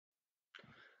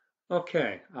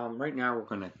Okay, right now we're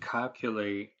going to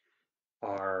calculate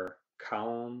our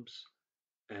columns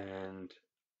and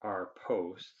our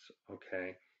posts.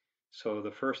 Okay, so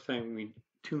the first thing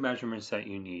two measurements that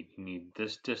you need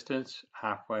this distance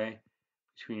halfway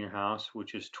between your house,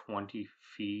 which is 20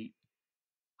 feet,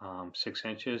 6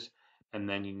 inches, and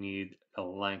then you need the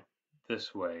length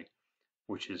this way,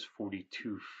 which is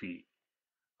 42 feet.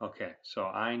 Okay, so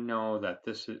I know that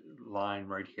this line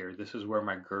right here, this is where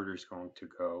my girder is going to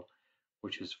go,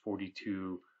 which is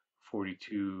 42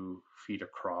 feet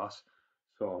across.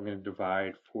 So I'm going to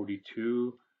divide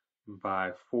 42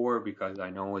 by 4 because I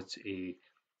know it's a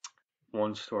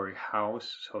one-story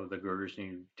house, so the girders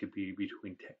need to be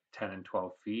between 10 and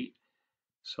 12 feet.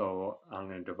 So I'm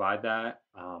going to divide that.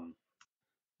 I'm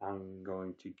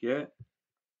going to get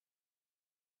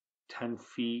 10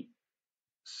 feet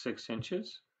 6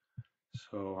 inches.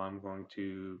 So I'm going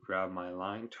to grab my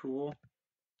line tool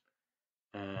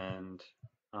and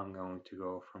I'm going to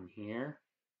go from here.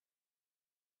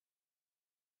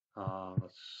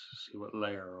 Let's see what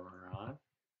layer we're on.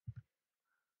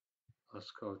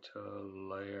 Let's go to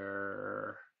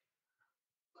layer.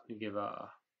 Let me give a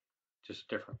just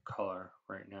different color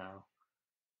right now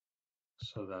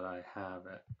so that I have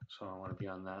it. So I want to be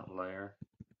on that layer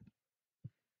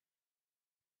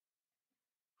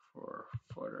for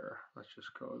footer. Let's just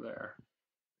go there.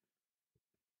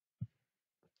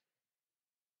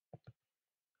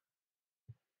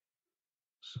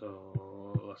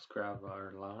 So let's grab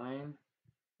our line.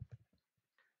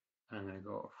 I'm going to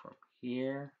go from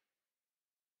here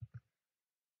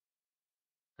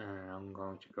and I'm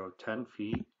going to go 10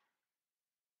 feet.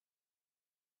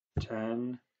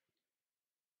 10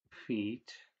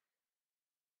 feet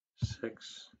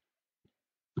 6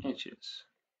 inches.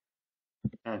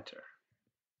 Enter.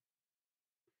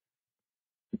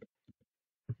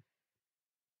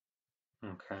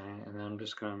 Okay, and then I'm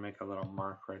just going to make a little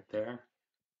mark right there.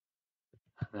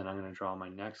 And then I'm going to draw my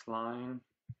next line.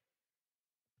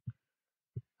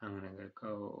 I'm going to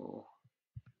go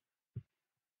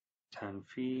 10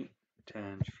 feet,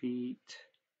 10 feet,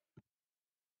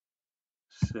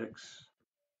 6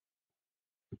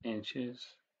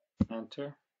 inches.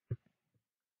 Enter.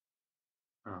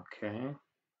 Okay.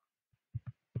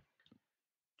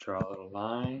 Draw a little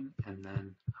line, and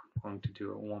then I'm going to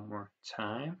do it one more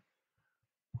time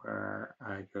where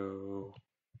I go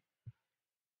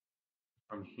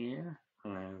from here.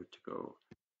 I'm going to go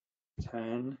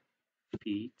 10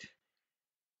 feet,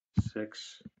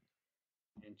 6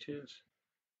 inches.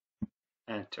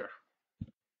 Enter.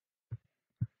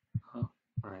 Oh,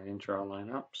 I didn't draw a line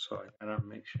up, so I gotta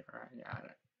make sure I got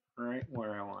it right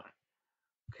where I want it.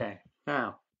 Okay,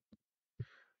 now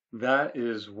that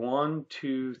is 1,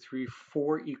 2, 3,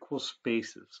 4 equal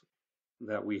spaces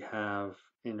that we have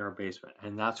in our basement,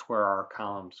 and that's where our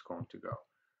column is going to go.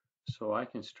 So I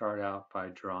can start out by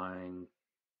drawing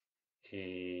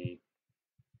a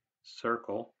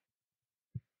circle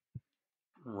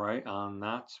right on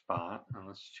that spot, and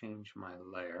let's change my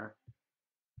layer.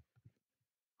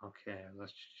 Okay,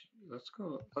 let's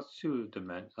do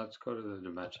dimension. Let's go to the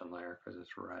dimension layer because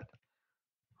it's red.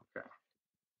 Okay,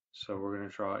 so we're going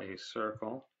to draw a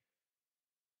circle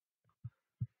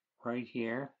right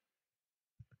here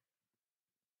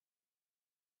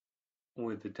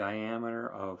with the diameter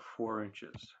of 4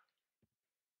 inches.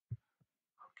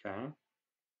 Okay,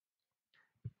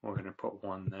 we're going to put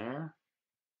one there.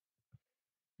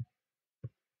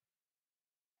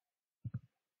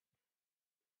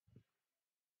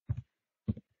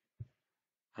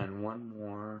 And one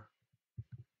more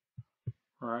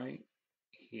right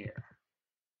here.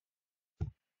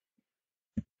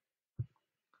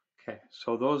 Okay,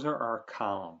 so those are our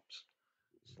columns.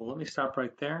 So let me stop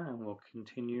right there and we'll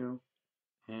continue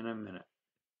in a minute.